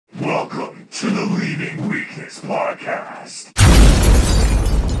the Leaving Weakness Podcast.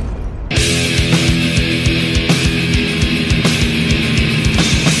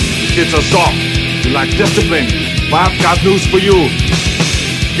 It's a song. You lack discipline. Well, I've got news for you.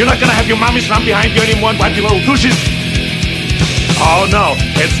 You're not gonna have your mommy run behind you anymore and wipe your little douches. Oh no,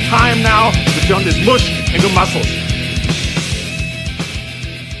 it's time now to turn this mush into muscles.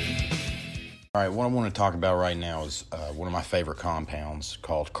 All right, what I want to talk about right now is one of my favorite compounds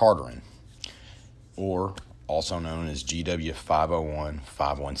called Cardarine, or also known as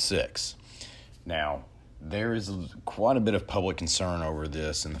GW501-516. Now, there is quite a bit of public concern over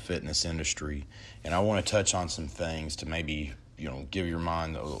this in the fitness industry, and I want to touch on some things to maybe, give your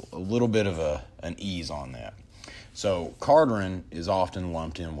mind a little bit of an ease on that. So, Cardarine is often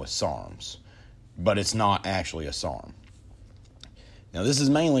lumped in with SARMs, but it's not actually a SARM. Now, this is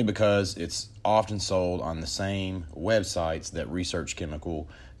mainly because it's often sold on the same websites that research chemical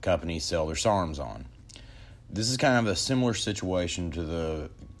companies sell their SARMs on. This is kind of a similar situation to the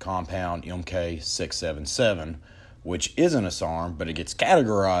compound MK677, which isn't a SARM, but it gets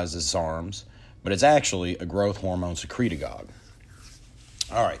categorized as SARMs, but it's actually a growth hormone secretagogue.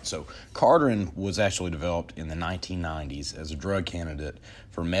 All right, so Cardarine was actually developed in the 1990s as a drug candidate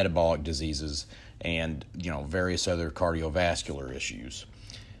for metabolic diseases and, various other cardiovascular issues.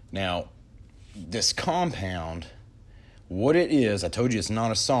 Now, this compound, what it is, I told you it's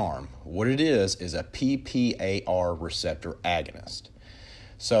not a SARM. What it is a PPAR receptor agonist.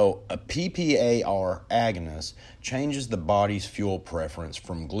 So a PPAR agonist changes the body's fuel preference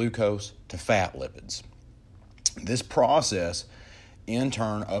from glucose to fat lipids. This process, in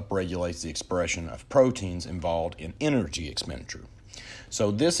turn, upregulates the expression of proteins involved in energy expenditure.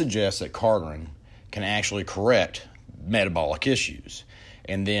 So this suggests that Cardarine can actually correct metabolic issues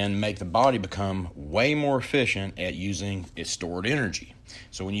and then make the body become way more efficient at using its stored energy.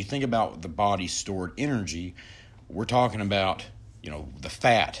 So when you think about the body's stored energy, we're talking about, the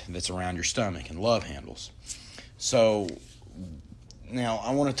fat that's around your stomach and love handles. So now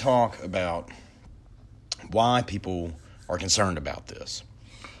I want to talk about why people are concerned about this.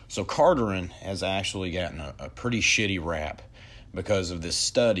 So Cardarine has actually gotten a pretty shitty rap because of this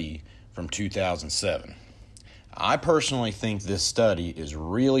study from 2007. I personally think this study is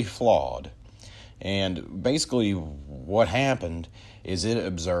really flawed, and basically what happened is it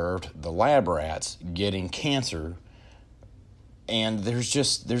observed the lab rats getting cancer, and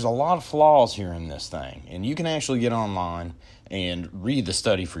there's a lot of flaws here in this thing, and you can actually get online and read the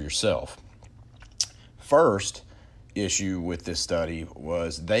study for yourself. First issue with this study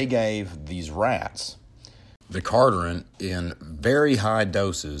was they gave these rats the Cardarine in very high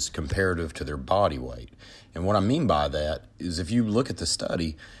doses comparative to their body weight. And what I mean by that is if you look at the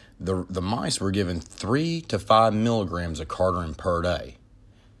study, the mice were given 3 to 5 milligrams of Cardarine per day.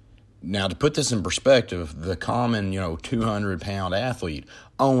 Now, to put this in perspective, the common, 200-pound athlete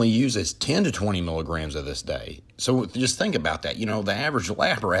only uses 10 to 20 milligrams of this day. So just think about that. The average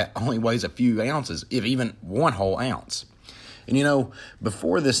lab rat only weighs a few ounces, if even one whole ounce. And,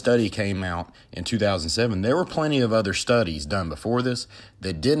 before this study came out in 2007, there were plenty of other studies done before this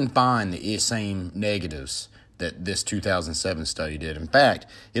that didn't find the same negatives that this 2007 study did. In fact,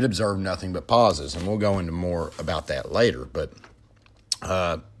 it observed nothing but positives, and we'll go into more about that later. But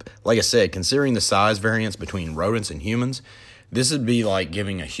like I said, considering the size variance between rodents and humans, this would be like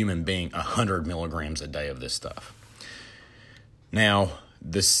giving a human being 100 milligrams a day of this stuff. Now,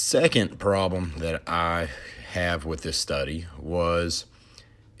 the second problem that I have with this study was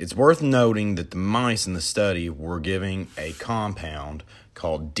it's worth noting that the mice in the study were giving a compound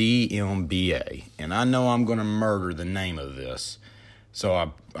called DMBA. And I know I'm going to murder the name of this,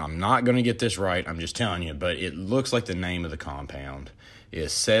 so I'm not going to get this right. I'm just telling you, but it looks like the name of the compound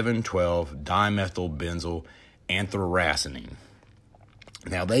is 7,12-dimethylbenzyl anthracenine.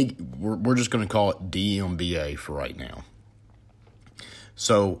 Now, we're just going to call it DMBA for right now.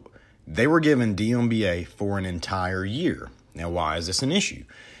 So they were given DMBA for an entire year. Now, why is this an issue?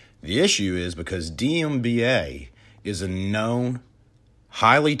 The issue is because DMBA is a known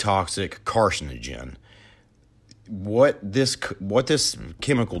highly toxic carcinogen. What this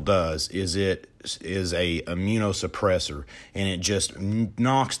chemical does is it is a immunosuppressor, and it just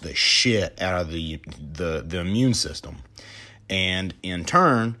knocks the shit out of the immune system. And in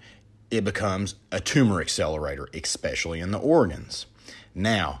turn, it becomes a tumor accelerator, especially in the organs.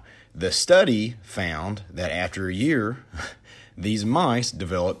 Now, the study found that after a year, these mice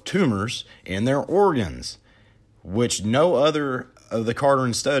developed tumors in their organs, which no other of the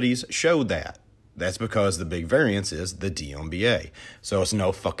Cardarine studies showed that. That's because the big variance is the DMBA. So it's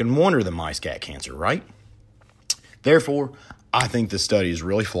no fucking wonder the mice got cancer, right? Therefore, I think this study is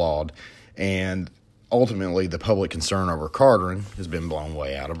really flawed, And ultimately, the public concern over Cardarine has been blown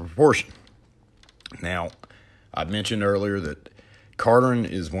way out of proportion. Now, I mentioned earlier that Cardarine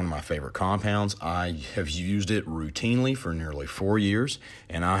is one of my favorite compounds. I have used it routinely for nearly 4 years,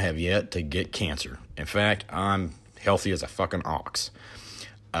 and I have yet to get cancer. In fact, I'm healthy as a fucking ox.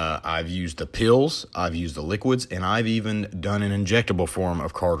 I've used the pills, I've used the liquids, and I've even done an injectable form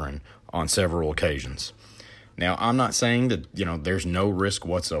of Cardarine on several occasions. Now, I'm not saying that, there's no risk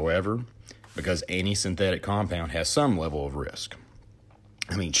whatsoever, because any synthetic compound has some level of risk.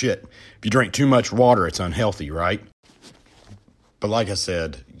 I mean, shit, if you drink too much water, it's unhealthy, right? But like I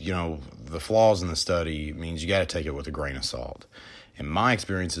said, the flaws in the study means you got to take it with a grain of salt. And my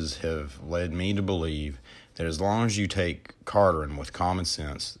experiences have led me to believe that as long as you take Cardarine with common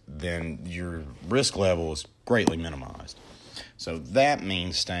sense, then your risk level is greatly minimized. So that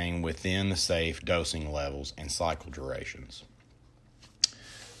means staying within the safe dosing levels and cycle durations.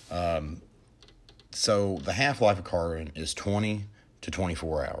 So the half-life of Cardarine is 20 to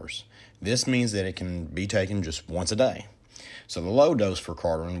 24 hours. This means that it can be taken just once a day. So the low dose for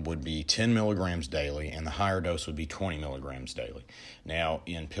Cardarine would be 10 milligrams daily, and the higher dose would be 20 milligrams daily. Now,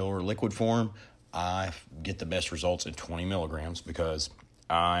 in pill or liquid form, I get the best results at 20 milligrams because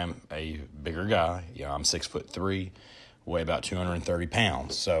I'm a bigger guy. I'm 6'3", weigh about 230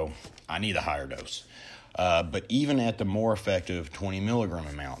 pounds, so I need a higher dose. But even at the more effective 20 milligram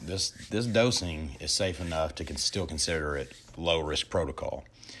amount, this dosing is safe enough to still consider it low-risk protocol.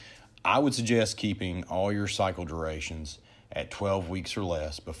 I would suggest keeping all your cycle durations at 12 weeks or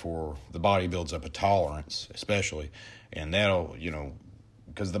less before the body builds up a tolerance, especially, and that'll,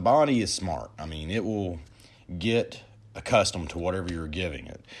 because the body is smart. I mean, it will get accustomed to whatever you're giving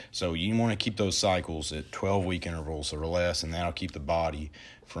it. So you want to keep those cycles at 12-week intervals or less, and that'll keep the body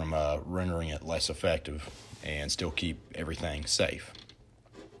from rendering it less effective and still keep everything safe.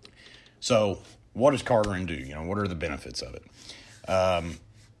 So what does Cardarine do? What are the benefits of it?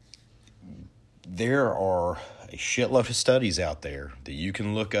 There are a shitload of studies out there that you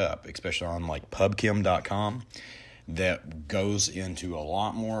can look up, especially on like pubchem.com, that goes into a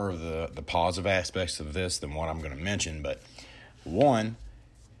lot more of the positive aspects of this than what I'm going to mention. But one,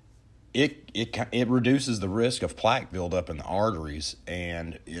 it reduces the risk of plaque buildup in the arteries,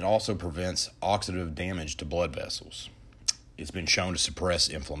 and it also prevents oxidative damage to blood vessels. It's been shown to suppress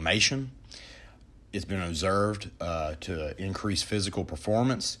inflammation. It's been observed to increase physical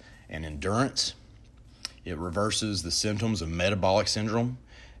performance and endurance. It reverses the symptoms of metabolic syndrome,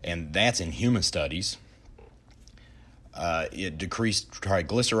 and that's in human studies. It decreased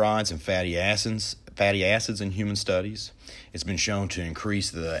triglycerides and fatty acids in human studies. It's been shown to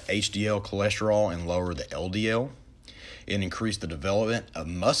increase the HDL cholesterol and lower the LDL. It increased the development of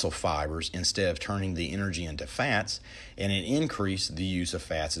muscle fibers instead of turning the energy into fats, and it increased the use of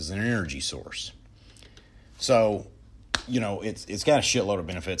fats as an energy source. So, it's got a shitload of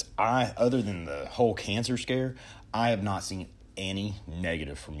benefits. Other than the whole cancer scare, I have not seen any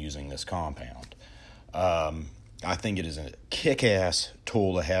negative from using this compound. I think it is a kick-ass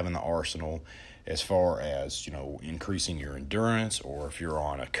tool to have in the arsenal as far as, increasing your endurance, or if you're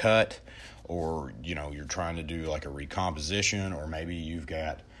on a cut, or, you're trying to do like a recomposition, or maybe you've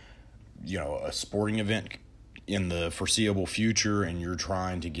got, a sporting event in the foreseeable future and you're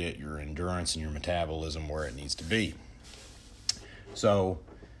trying to get your endurance and your metabolism where it needs to be. So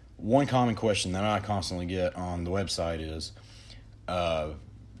one common question that I constantly get on the website is, a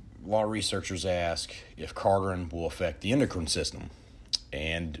lot of researchers ask if Cardarine will affect the endocrine system,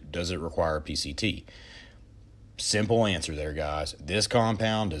 and does it require PCT? Simple answer there, guys. This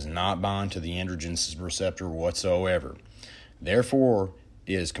compound does not bind to the androgen receptor whatsoever. Therefore,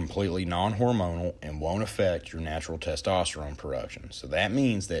 it is completely non-hormonal and won't affect your natural testosterone production. So that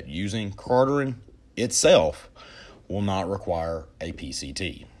means that using Cardarine itself will not require a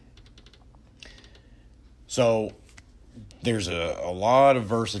PCT. So there's a lot of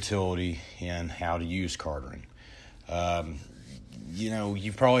versatility in how to use Cardarine.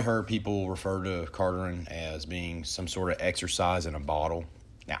 You've probably heard people refer to Cardarine as being some sort of exercise in a bottle.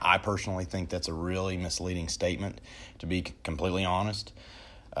 Now, I personally think that's a really misleading statement, to be completely honest.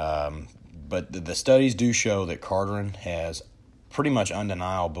 But the studies do show that Cardarine has pretty much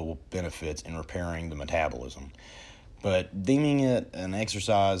undeniable benefits in repairing the metabolism. But deeming it an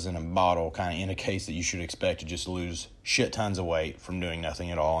exercise in a bottle kind of indicates that you should expect to just lose shit tons of weight from doing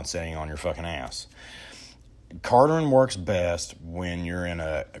nothing at all and sitting on your fucking ass. Cardarine works best when you're in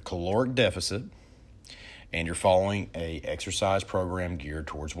a caloric deficit and you're following a exercise program geared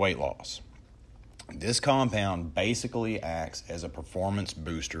towards weight loss. This compound basically acts as a performance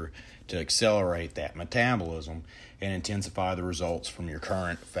booster to accelerate that metabolism and intensify the results from your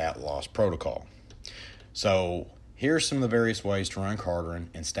current fat loss protocol. So here's some of the various ways to run Cardarine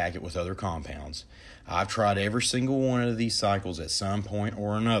and stack it with other compounds. I've tried every single one of these cycles at some point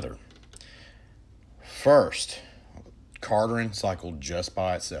or another. First, Cardarine cycled just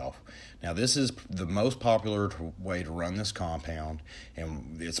by itself. Now, this is the most popular way to run this compound,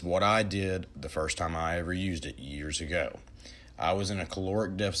 and it's what I did the first time I ever used it years ago. I was in a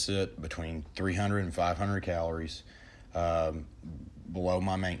caloric deficit between 300 and 500 calories below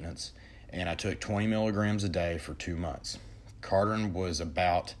my maintenance, and I took 20 milligrams a day for 2 months. Cardio was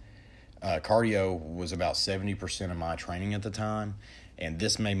about 70% of my training at the time, and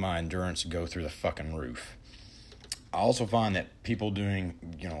this made my endurance go through the fucking roof. I also find that people doing,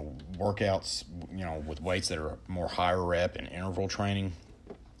 workouts, with weights that are more higher rep and interval training,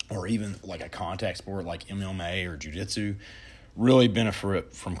 or even like a contact sport like MMA or jiu-jitsu, really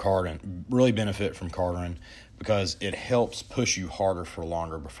benefit from Cardarine because it helps push you harder for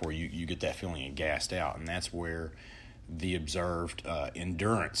longer before you get that feeling of gassed out. And that's where the observed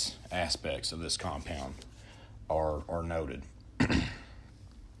endurance aspects of this compound are noted.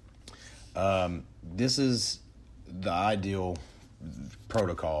 This is the ideal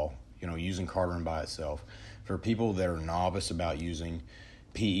protocol, using Cardarine by itself for people that are novice about using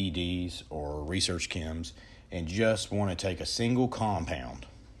PEDs or research chems and just want to take a single compound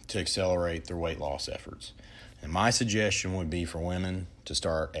to accelerate their weight loss efforts. And my suggestion would be for women to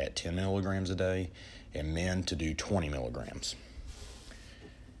start at 10 milligrams a day and men to do 20 milligrams.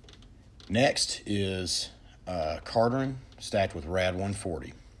 Next is Cardarine stacked with Rad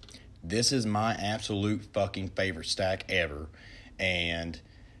 140. This is my absolute fucking favorite stack ever, and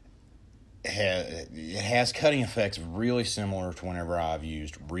it has cutting effects really similar to whenever I've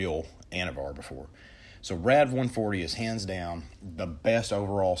used real Anavar before. So Rad 140 is hands down the best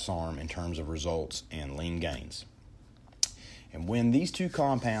overall SARM in terms of results and lean gains. And when these two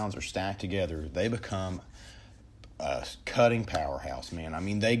compounds are stacked together, they become a cutting powerhouse, man. I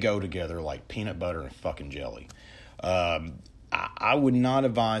mean, they go together like peanut butter and fucking jelly. I would not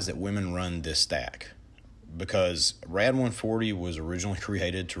advise that women run this stack because Rad 140 was originally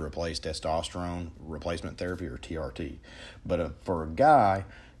created to replace testosterone replacement therapy, or TRT. But for a guy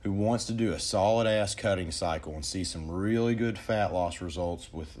who wants to do a solid-ass cutting cycle and see some really good fat loss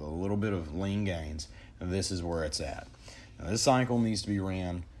results with a little bit of lean gains, this is where it's at. Now, this cycle needs to be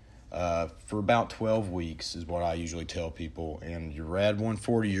ran for about 12 weeks is what I usually tell people. And your Rad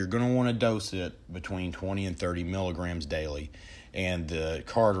 140, you're going to want to dose it between 20 and 30 milligrams daily, and the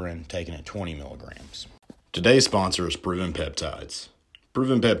Cardarine taken at 20 milligrams. Today's sponsor is Proven Peptides.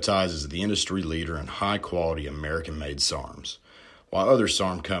 Proven Peptides is the industry leader in high-quality American-made SARMs. While other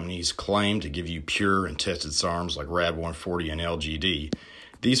SARM companies claim to give you pure and tested SARMs like Rad 140 and LGD,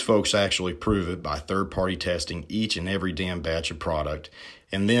 these folks actually prove it by third-party testing each and every damn batch of product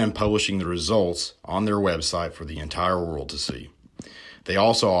and then publishing the results on their website for the entire world to see. They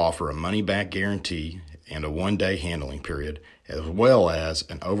also offer a money-back guarantee and a 1-day handling period, as well as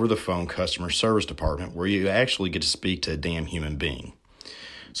an over-the-phone customer service department where you actually get to speak to a damn human being.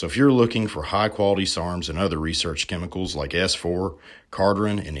 So if you're looking for high-quality SARMs and other research chemicals like S4,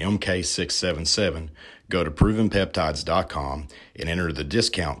 Cardarine, and MK677, go to provenpeptides.com and enter the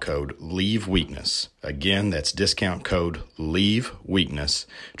discount code LEAVEWEAKNESS. Again, that's discount code LEAVEWEAKNESS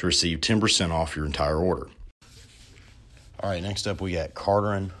to receive 10% off your entire order. All right, next up we got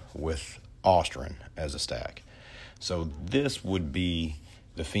Cardarine with Ostarine as a stack. So this would be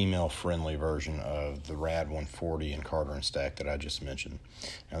the female-friendly version of the Rad 140 and Cardarine stack that I just mentioned.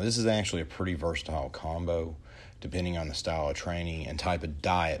 Now, this is actually a pretty versatile combo, depending on the style of training and type of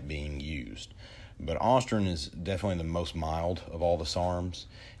diet being used. But Ostarine is definitely the most mild of all the SARMs,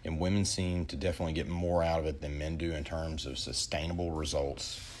 and women seem to definitely get more out of it than men do in terms of sustainable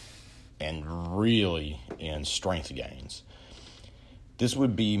results and really in strength gains. This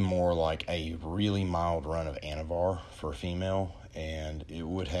would be more like a really mild run of Anavar for a female, and it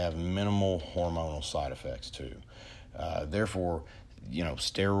would have minimal hormonal side effects too. Therefore,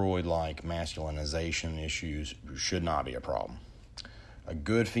 steroid-like masculinization issues should not be a problem. A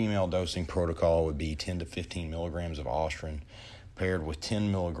good female dosing protocol would be 10 to 15 milligrams of Ostarine paired with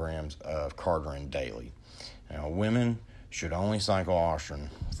 10 milligrams of Cardarine daily. Now, women should only cycle Ostarine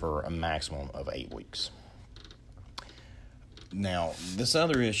for a maximum of 8 weeks. Now, this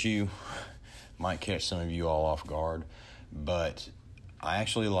other issue might catch some of you all off guard, but I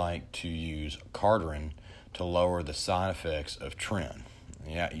actually like to use Cardarine to lower the side effects of Tren.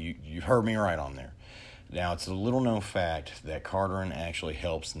 Yeah, you heard me right on there. Now, it's a little known fact that Cardarine actually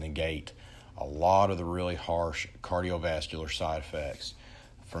helps negate a lot of the really harsh cardiovascular side effects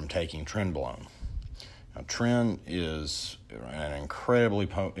from taking Trenbolone. Now, Tren is an incredibly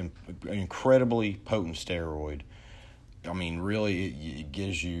potent steroid. I mean, really, it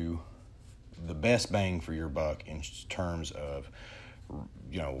gives you the best bang for your buck in terms of,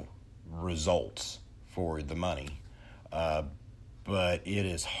 results for the money. But it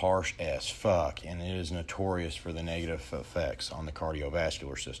is harsh as fuck, and it is notorious for the negative effects on the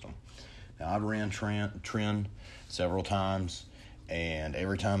cardiovascular system. Now, I've ran Tren several times, and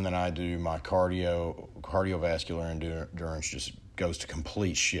every time that I do, my cardiovascular endurance just goes to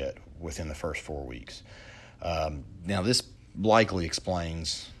complete shit within the first 4 weeks. Now, this likely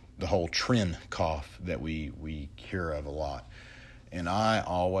explains the whole Tren cough that we hear of a lot. And I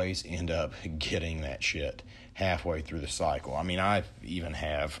always end up getting that shit halfway through the cycle. I mean, I even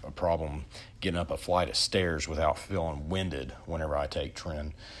have a problem getting up a flight of stairs without feeling winded whenever I take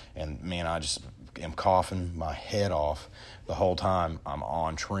Tren. And, man, I just am coughing my head off the whole time I'm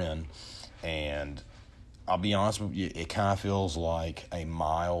on Tren. And I'll be honest with you, it kind of feels like a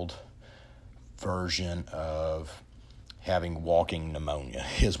mild version of having walking pneumonia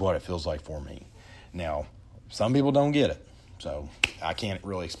is what it feels like for me. Now, some people don't get it, so I can't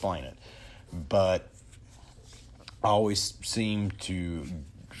really explain it. But I always seem to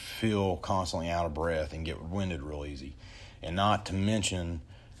feel constantly out of breath and get winded real easy. And not to mention,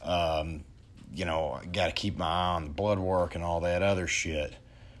 I got to keep my eye on the blood work and all that other shit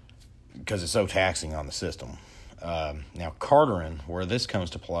because it's so taxing on the system. Now, Cardarine, where this comes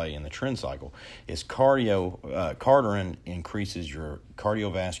to play in the Tren cycle, is Cardarine increases your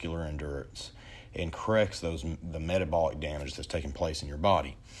cardiovascular endurance and corrects the metabolic damage that's taking place in your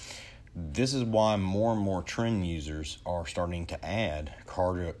body. This is why more and more Tren users are starting to add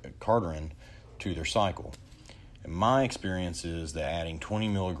Cardarine to their cycle. And my experience is that adding 20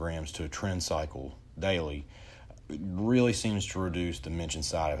 milligrams to a Tren cycle daily really seems to reduce the mentioned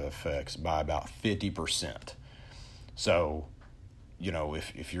side effects by about 50%. So,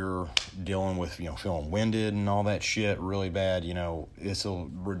 if you're dealing with, feeling winded and all that shit really bad, this will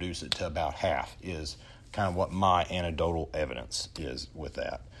reduce it to about half is kind of what my anecdotal evidence is with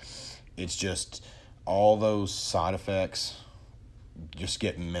that. It's just all those side effects just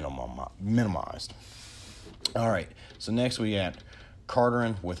get minimized. All right, so next we got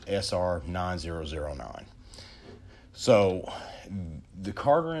Cardarine with SR9009. So the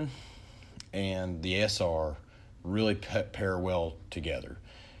Cardarine and the SR really pair well together.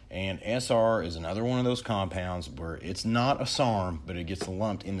 And SR is another one of those compounds where it's not a SARM, but it gets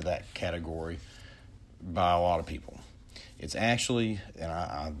lumped into that category by a lot of people. It's actually, and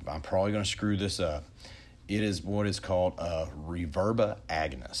I'm probably going to screw this up, it is what is called a reverba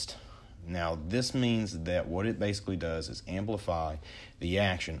agonist. Now, this means that what it basically does is amplify the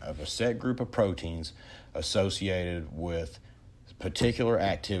action of a set group of proteins associated with particular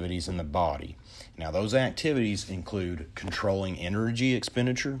activities in the body. Now, those activities include controlling energy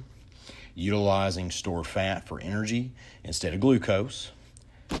expenditure, utilizing stored fat for energy instead of glucose,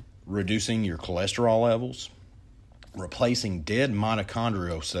 reducing your cholesterol levels, replacing dead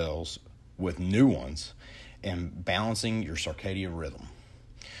mitochondrial cells with new ones, and balancing your circadian rhythm.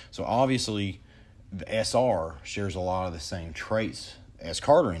 So obviously, the SR shares a lot of the same traits as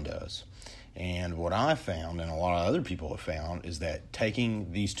Cardarine does. And what I found, and a lot of other people have found, is that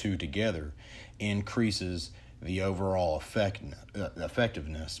taking these two together increases the overall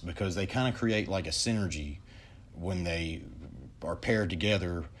effectiveness because they kind of create like a synergy when they are paired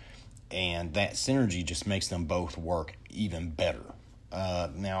together, and that synergy just makes them both work even better.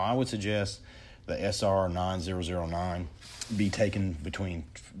 Now, I would suggest the SR9009 be taken between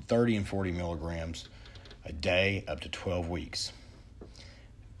 30 and 40 milligrams a day up to 12 weeks.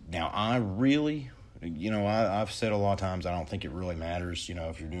 Now, I really, I've said a lot of times I don't think it really matters,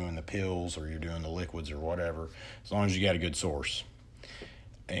 if you're doing the pills or you're doing the liquids or whatever, as long as you got a good source.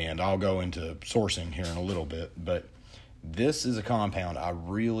 And I'll go into sourcing here in a little bit, but this is a compound I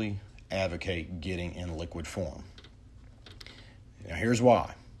really advocate getting in liquid form. Now, here's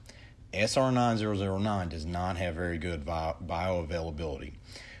why. SR9009 does not have very good bioavailability.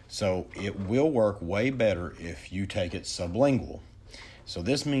 So it will work way better if you take it sublingual. So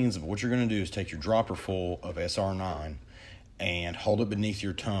this means what you're going to do is take your dropper full of SR9 and hold it beneath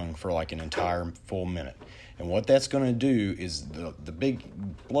your tongue for like an entire full minute. And what that's going to do is the big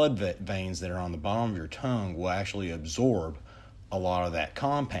blood veins that are on the bottom of your tongue will actually absorb a lot of that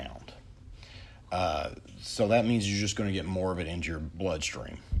compound. So that means you're just going to get more of it into your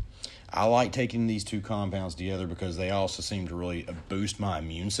bloodstream. I like taking these two compounds together because they also seem to really boost my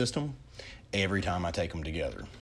immune system every time I take them together.